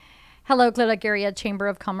Hello, Clear Lake Area Chamber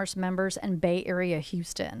of Commerce members and Bay Area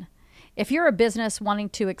Houston. If you're a business wanting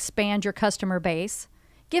to expand your customer base,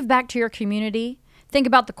 give back to your community, think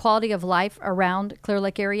about the quality of life around Clear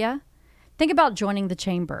Lake Area, think about joining the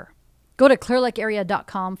Chamber. Go to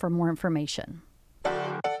clearlakearea.com for more information.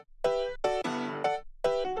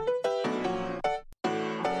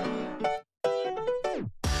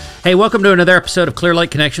 Hey, welcome to another episode of Clear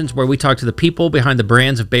Lake Connections, where we talk to the people behind the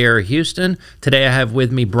brands of Bay Area Houston. Today I have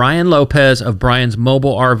with me Brian Lopez of Brian's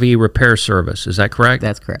Mobile RV Repair Service. Is that correct?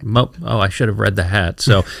 That's correct. I should have read the hat.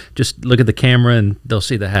 So just look at the camera and they'll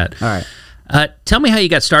see the hat. All right. Tell me how you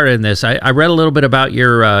got started in this. I read a little bit about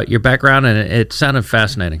your background, and it sounded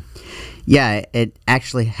fascinating. Yeah, it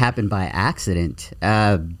actually happened by accident.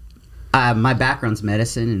 My background's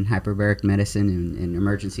medicine and hyperbaric medicine and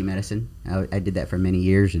emergency medicine. I did that for many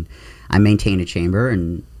years, and I maintained a chamber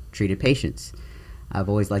and treated patients. I've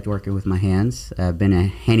always liked working with my hands. I've been a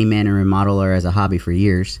handyman and remodeler as a hobby for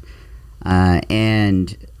years.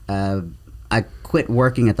 And I quit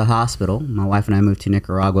working at the hospital. My wife and I moved to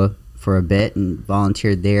Nicaragua for a bit and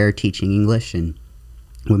volunteered there teaching English, and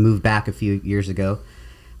we moved back a few years ago.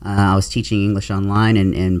 I was teaching English online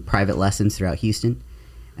and private lessons throughout Houston.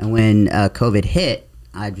 And when COVID hit,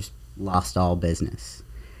 I just lost all business.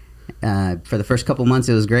 For the first couple months,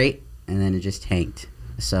 it was great, and then it just tanked.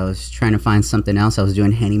 So I was trying to find something else. I was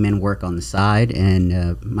doing handyman work on the side,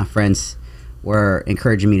 and my friends were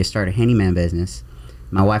encouraging me to start a handyman business.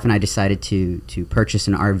 My wife and I decided to purchase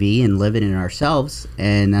an RV and live in it ourselves,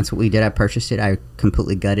 and that's what we did. I purchased it. I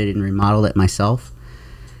completely gutted it and remodeled it myself.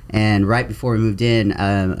 And right before we moved in,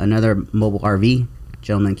 another mobile RV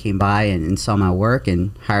gentleman came by and saw my work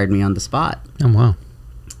and hired me on the spot. Oh, wow.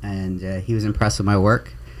 And he was impressed with my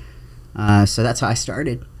work. So that's how I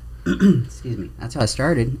started. Excuse me. That's how I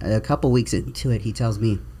started. A couple weeks into it, he tells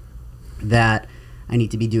me that I need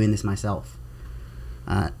to be doing this myself,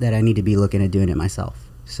 that I need to be looking at doing it myself.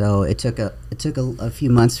 So it took a few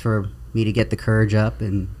months for me to get the courage up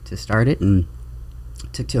and to start it, and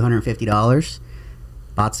it took $250.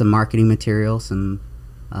 Bought some marketing materials, some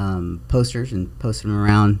posters, and posted them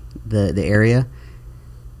around the area.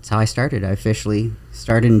 That's how I started. I officially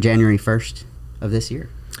started in January 1st of this year.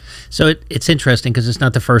 So it's interesting because it's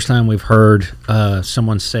not the first time we've heard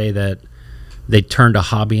someone say that they turned a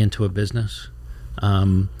hobby into a business.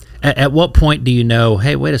 At what point do you know,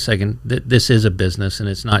 hey, wait a second, this is a business and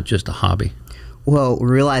it's not just a hobby? Well, we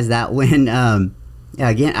realized that when,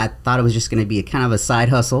 again, I thought it was just going to be a kind of a side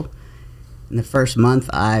hustle. In the first month,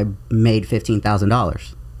 I made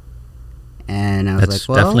 $15,000. And I was That's like,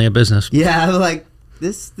 well, definitely a business. Yeah, I was like,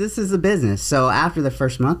 this is a business. So after the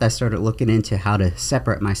first month, I started looking into how to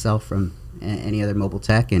separate myself from any other mobile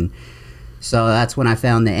tech. And so that's when I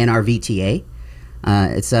found the NRVTA.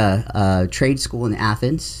 It's a trade school in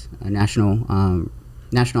Athens, a national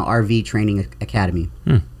RV training academy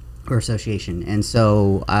or association. And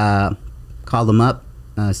so I called them up,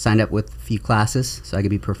 signed up with a few classes so I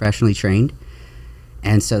could be professionally trained.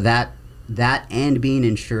 And so that and being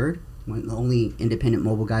insured, one of the only independent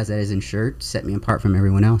mobile guys that is insured, set me apart from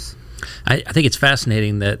everyone else. I think it's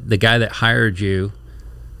fascinating that the guy that hired you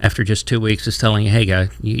after just 2 weeks is telling you, hey, guy,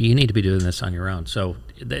 you need to be doing this on your own. So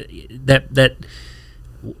that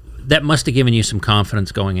must have given you some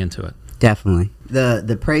confidence going into it. Definitely.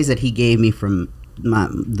 The praise that he gave me from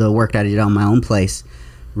the work that I did on my own place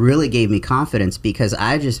really gave me confidence, because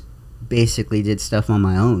I just basically did stuff on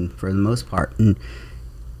my own for the most part and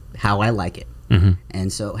how I like it. Mm-hmm.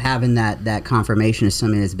 And so having that confirmation of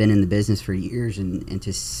somebody that's been in the business for years and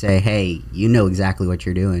to say, hey, you know exactly what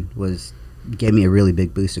you're doing, gave me a really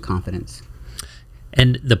big boost of confidence.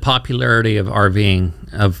 And the popularity of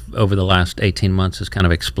RVing over the last 18 months has kind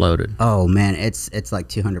of exploded. Oh man, it's like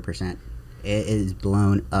 200%. It is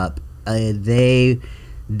blown up.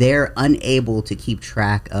 They're unable to keep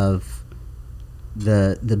track of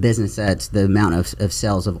the business that's the amount of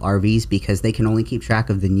sales of RVs, because they can only keep track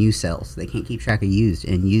of the new sales. They can't keep track of used,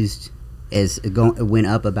 and used went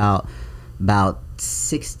up about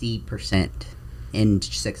 60% in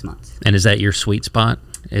 6 months. And is that your sweet spot?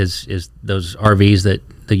 Is those RVs that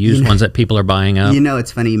the used ones that people are buying up?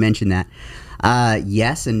 It's funny you mentioned that.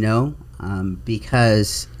 Yes and no,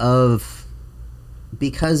 because of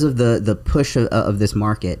the push of this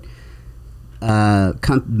market.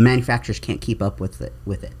 Manufacturers can't keep up with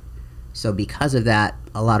it. So because of that,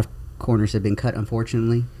 a lot of corners have been cut,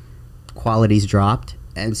 unfortunately. Quality's dropped.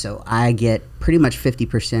 And so I get pretty much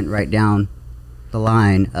 50% right down the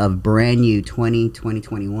line of brand new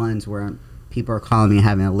 2021s where people are calling me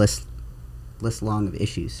having a list long of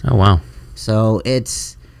issues. Oh, wow. So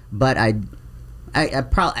it's, but I'd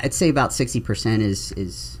say about 60%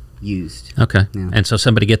 is used. Okay. Yeah. And so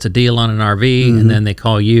somebody gets a deal on an RV, and then they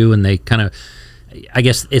call you, and they kind of, I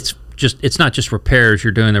guess it's not just repairs.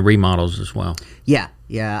 You're doing the remodels as well. Yeah.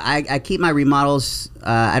 I keep my remodels.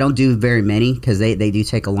 I don't do very many because they do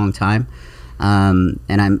take a long time. And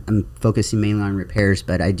I'm focusing mainly on repairs,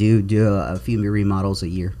 but I do a few remodels a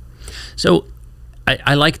year. So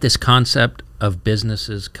I like this concept of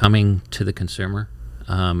businesses coming to the consumer.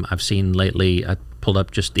 I've seen lately, I pulled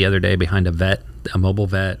up just the other day behind a mobile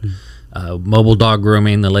vet, mobile dog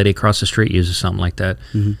grooming. The lady across the street uses something like that.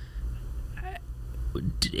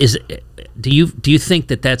 Do you think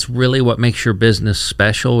that that's really what makes your business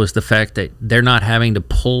special, is the fact that they're not having to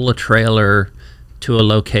pull a trailer to a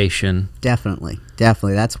location? Definitely.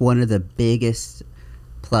 That's one of the biggest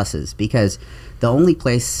pluses, because the only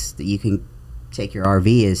place that you can take your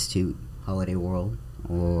RV is to Holiday World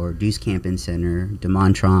or Deuce Camping Center,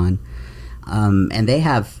 DeMontron,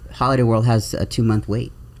 and Holiday World has a 2-month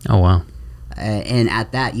wait. Oh, wow. And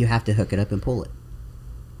at that, you have to hook it up and pull it.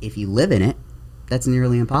 If you live in it, that's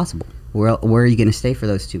nearly impossible. Where are you going to stay for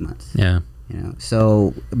those 2 months? Yeah.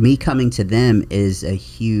 So me coming to them is a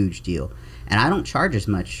huge deal, and I don't charge as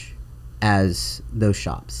much as those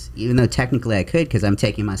shops, even though technically I could, because I'm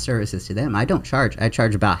taking my services to them. I don't charge. I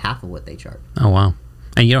charge about half of what they charge. Oh, wow.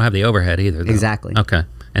 And you don't have the overhead either, though. Exactly. Okay.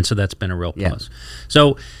 And so that's been a real plus.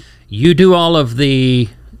 So you do all of the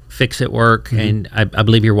fix-it work, and I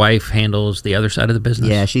believe your wife handles the other side of the business?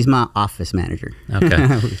 Yeah, she's my office manager.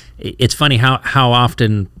 Okay. It's funny how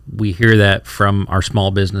often we hear that from our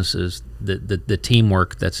small businesses, the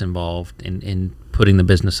teamwork that's involved in putting the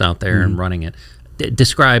business out there and running it.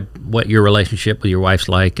 Describe what your relationship with your wife's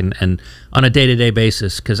like, and on a day-to-day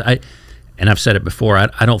basis, because I've said it before,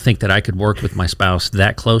 I don't think that I could work with my spouse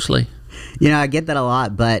that closely. I get that a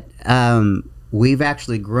lot, but we've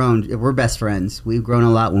actually grown. We're best friends. We've grown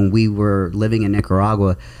a lot when we were living in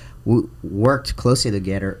Nicaragua. We worked closely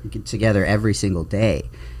together every single day,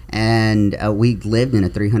 and we lived in a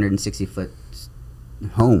 360-foot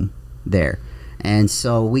home there. And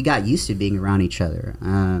so we got used to being around each other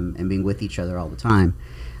and being with each other all the time.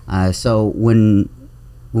 So when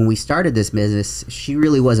we started this business, she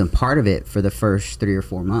really wasn't part of it for the first 3 or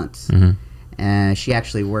 4 months. She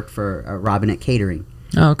actually worked for Robinette Catering.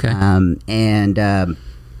 Oh, okay.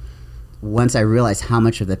 Once I realized how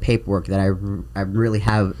much of the paperwork that I really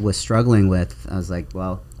was struggling with, I was like,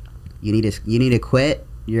 well, you need to quit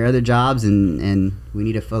your other jobs, and we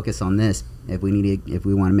need to focus on this if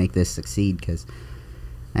we want to make this succeed.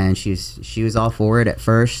 And she was all for it at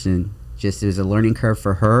first, and just it was a learning curve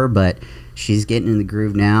for her, but she's getting in the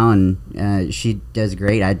groove now, and she does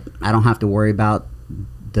great. I don't have to worry about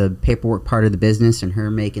the paperwork part of the business and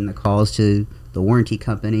her making the calls to the warranty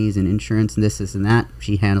companies and insurance and this and that.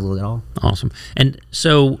 She handles it all. Awesome. And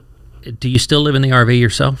so, do you still live in the RV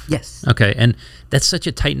yourself? Yes. Okay. And that's such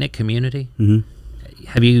a tight-knit community.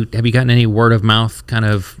 Have you gotten any word of mouth kind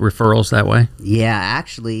of referrals that way? Yeah,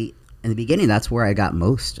 actually, in the beginning, that's where I got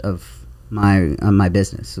most of my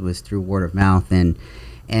business. It was through word of mouth, and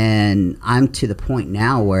I'm to the point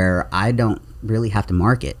now where I don't really have to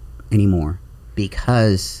market anymore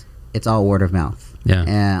because it's all word of mouth. Yeah.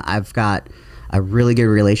 And I've got a really good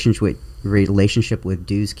relationship with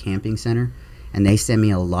Deuce Camping Center, and they send me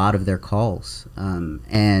a lot of their calls.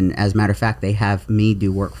 And as a matter of fact, they have me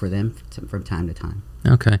do work for them from time to time.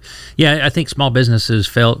 Okay. Yeah, I think small businesses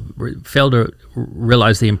fail to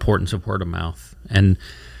realize the importance of word of mouth. And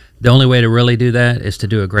the only way to really do that is to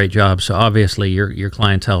do a great job. So obviously your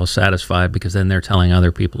clientele is satisfied because then they're telling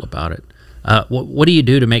other people about it. What do you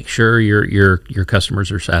do to make sure your customers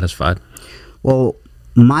are satisfied? Well,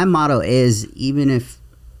 my motto is, even if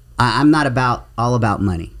I'm not all about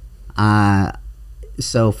money.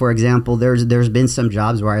 So, for example, there's been some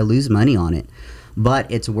jobs where I lose money on it,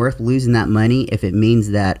 but it's worth losing that money if it means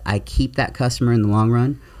that I keep that customer in the long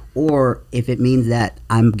run, or if it means that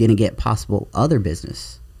I'm going to get possible other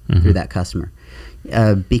business through that customer.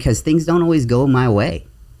 Because things don't always go my way.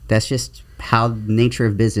 That's just how the nature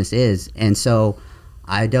of business is. And so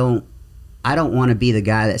I don't want to be the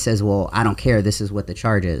guy that says, well, I don't care, this is what the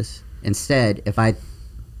charge is. Instead, if I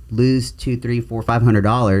lose $200, $300, $400,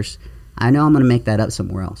 $500, I know I'm going to make that up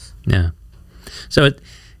somewhere else. Yeah. So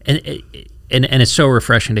and it's so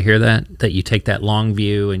refreshing to hear that you take that long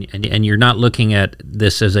view, and you're not looking at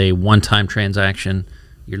this as a one-time transaction.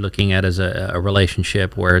 You're looking at it as a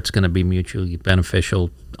relationship where it's going to be mutually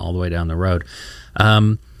beneficial all the way down the road.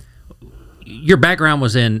 Your background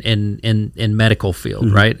was in medical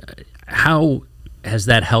field, right? How has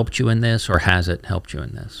that helped you in this, or has it helped you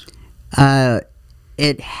in this?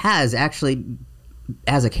 It has, actually.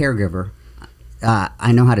 As a caregiver,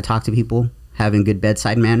 I know how to talk to people. having good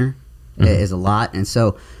bedside manner is a lot. And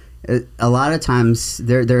so a lot of times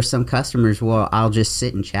there are some customers, well, I'll just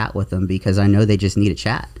sit and chat with them because I know they just need a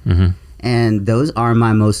chat. And those are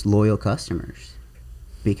my most loyal customers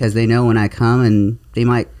because they know when I come and they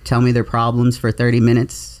might tell me their problems for 30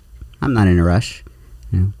 minutes. I'm not in a rush.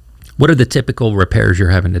 What are the typical repairs you're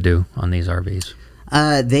having to do on these RVs?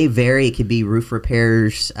 They vary. It could be roof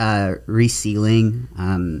repairs, resealing,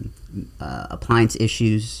 appliance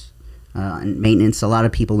issues, and maintenance. A lot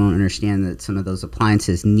of people don't understand that some of those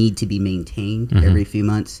appliances need to be maintained every few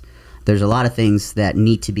months. There's a lot of things that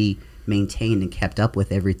need to be maintained and kept up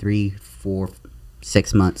with every 3, 4,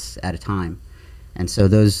 6 months at a time. And so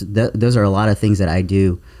those are a lot of things that I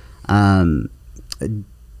do.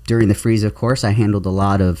 During the freeze, of course, I handled a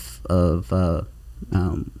lot of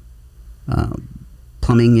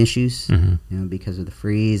plumbing issues, because of the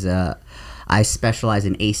freeze. I specialize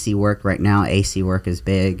in AC work right now. AC work is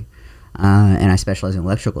big, and I specialize in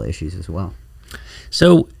electrical issues as well.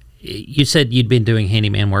 So you said you'd been doing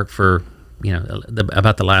handyman work for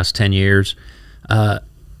about the last 10 years.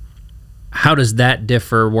 How does that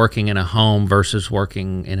differ working in a home versus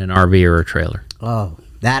working in an RV or a trailer? Oh,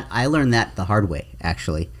 that I learned that the hard way,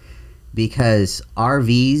 actually, because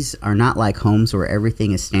RVs are not like homes where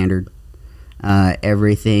everything is standard.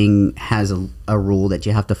 Everything has a rule that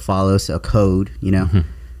you have to follow, so a code,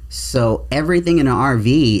 So everything in an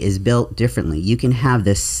RV is built differently. You can have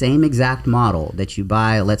the same exact model that you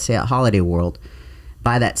buy, let's say at Holiday World,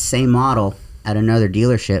 buy that same model at another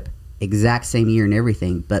dealership, exact same year and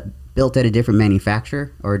everything, but built at a different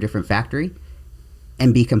manufacturer or a different factory,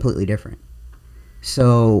 and be completely different.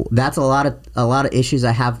 So that's a lot of issues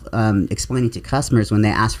I have explaining to customers when they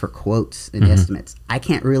ask for quotes and estimates. I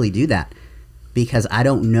can't really do that because I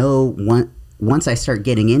don't know. Once I start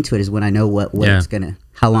getting into it is when I know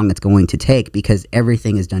how long it's going to take, because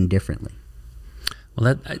everything is done differently.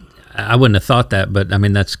 Well, I wouldn't have thought that, but I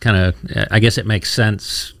mean that's kind of, I guess it makes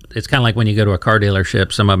sense. It's kind of like when you go to a car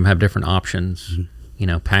dealership. Some of them have different options,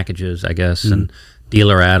 packages, I guess, and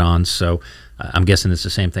dealer add-ons. So I'm guessing it's the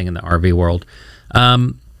same thing in the RV world.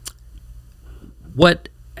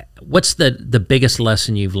 What's the biggest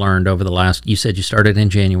lesson you've learned over the last? You said you started in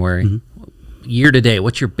January. Year to date,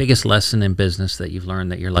 what's your biggest lesson in business that you've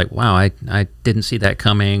learned that you're like, wow, I didn't see that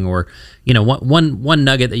coming? Or one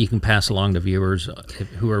nugget that you can pass along to viewers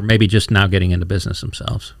who are maybe just now getting into business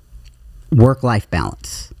themselves. Work-life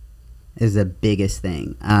balance is the biggest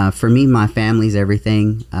thing. For me, my family's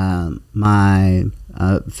everything. My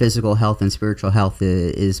physical health and spiritual health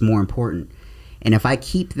is more important. And if I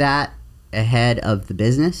keep that ahead of the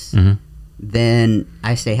business, then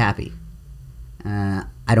I stay happy.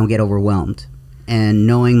 I don't get overwhelmed. And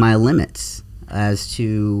knowing my limits as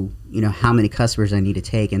to, how many customers I need to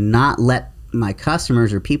take, and not let my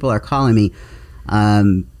customers or people are calling me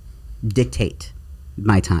dictate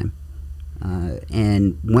my time.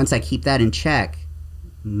 And once I keep that in check,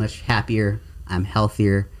 I'm much happier, I'm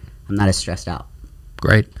healthier, I'm not as stressed out.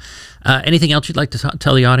 Great. Anything else you'd like to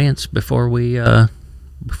tell the audience before we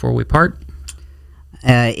part?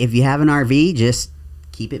 If you have an RV, just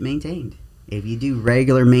keep it maintained. If you do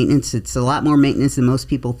regular maintenance, it's a lot more maintenance than most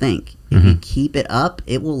people think. If you keep it up,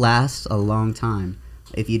 it will last a long time.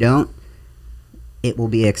 If you don't, it will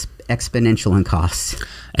be exponential in cost.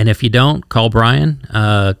 And if you don't, call Brian.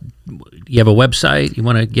 You have a website you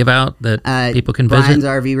want to give out that people can visit?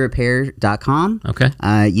 BriansRVRepair.com. Okay.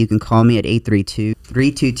 You can call me at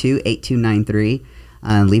 832-322-8293.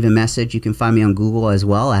 Leave a message. You can find me on Google as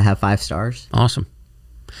well. I have 5 stars. Awesome.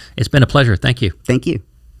 It's been a pleasure. Thank you. Thank you.